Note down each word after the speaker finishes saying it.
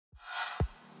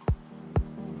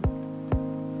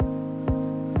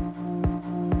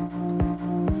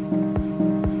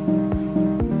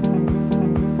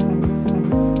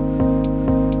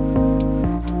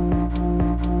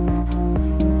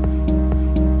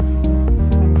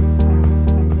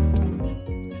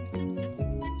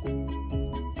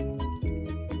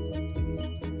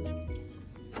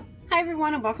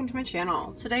and welcome to my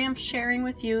channel. Today I'm sharing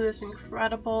with you this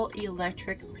incredible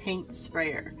electric paint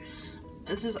sprayer.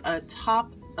 This is a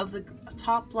top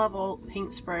level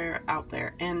paint sprayer out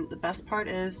there, and the best part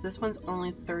is this one's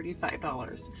only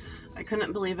 $35. I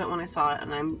couldn't believe it when I saw it,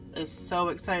 and I'm so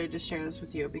excited to share this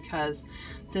with you because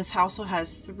this also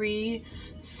has three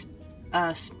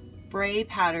spray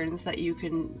patterns that you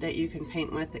can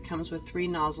paint with. It comes with 3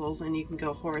 nozzles, and you can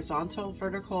go horizontal,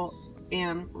 vertical,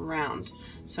 and round.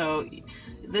 So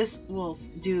this will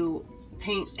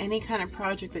paint any kind of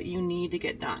project that you need to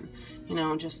get done. You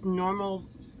know, just normal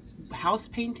house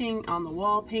painting, on the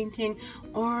wall painting,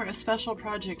 or a special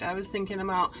project. I was thinking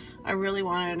about, I really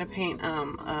wanted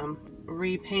to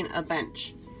repaint a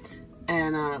bench,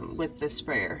 and with this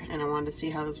sprayer, and I wanted to see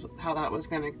how that was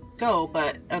going to go,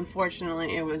 but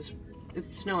unfortunately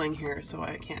it's snowing here, so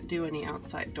I can't do any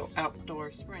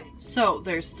outdoor spraying. So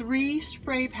there's 3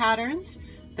 spray patterns.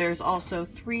 There's also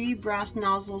 3 brass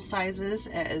nozzle sizes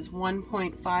as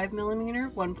 1.5 millimeter,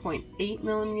 1.8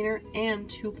 millimeter, and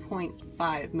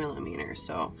 2.5 millimeter.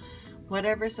 So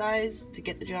whatever size to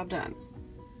get the job done.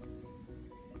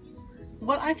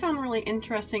 What I found really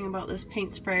interesting about this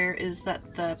paint sprayer is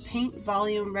that the paint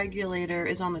volume regulator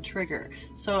is on the trigger.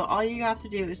 So all you have to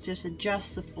do is just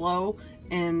adjust the flow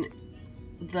and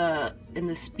the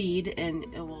speed, and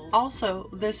it will. Also,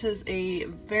 this is a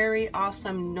very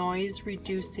awesome noise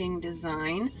reducing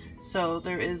design, so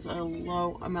there is a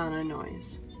low amount of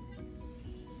noise.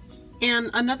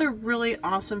 And another really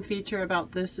awesome feature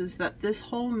about this is that this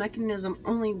whole mechanism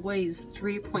only weighs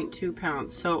 3.2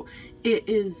 pounds, so it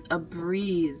is a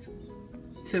breeze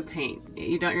to paint.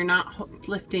 You're not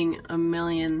lifting a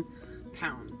million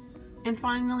pounds. And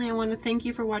finally, I want to thank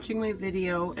you for watching my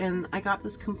video, and I got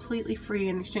this completely free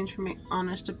in exchange for my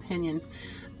honest opinion.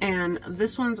 And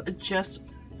this one's just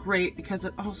great because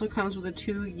it also comes with a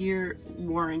 2-year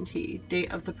warranty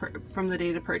from the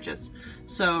date of purchase.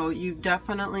 So you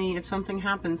definitely, if something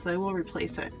happens, they will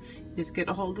replace it. Just get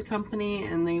a hold of the company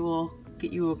and they will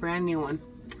get you a brand new one.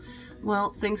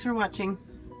 Well, thanks for watching.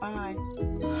 Bye.